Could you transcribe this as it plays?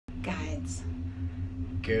guides.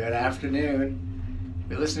 Good afternoon.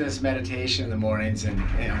 We listen to this meditation in the mornings, and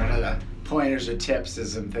one of the pointers or tips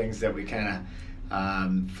is some things that we kind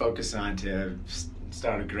of focus on to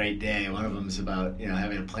start a great day. One of them is about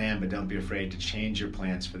having a plan, but don't be afraid to change your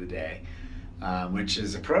plans for the day, which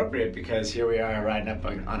is appropriate because here we are riding up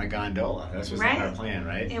on a gondola. This was not our plan,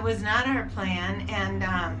 right? It was not our plan, and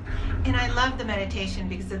I love the meditation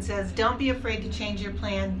because it says, don't be afraid to change your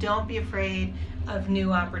plan, don't be afraid of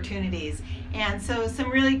new opportunities. And so some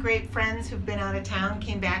really great friends who've been out of town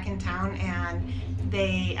came back in town, and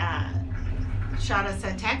they shot us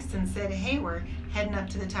a text and said, hey, we're heading up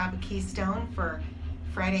to the top of Keystone for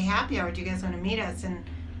Friday happy hour. Do you guys want to meet us? And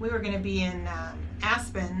we were going to be in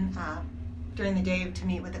Aspen during the day to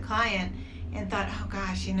meet with a client, and thought, oh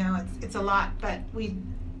gosh, it's a lot. But we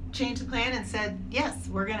changed the plan and said, yes,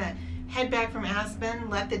 we're going to head back from Aspen,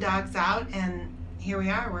 let the dogs out, and here we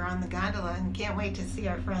are. We're on the gondola and can't wait to see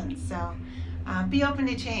our friends. So be open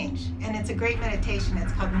to change. And it's a great meditation.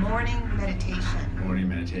 It's called Morning Meditation. Morning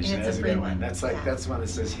Meditation. And That's a good one. That's that's one that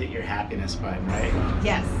says hit your happiness button, right?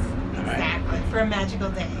 Yes, exactly. For a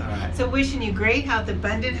magical day. All right. So wishing you great health,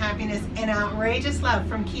 abundant happiness, and outrageous love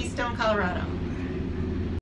from Keystone, Colorado.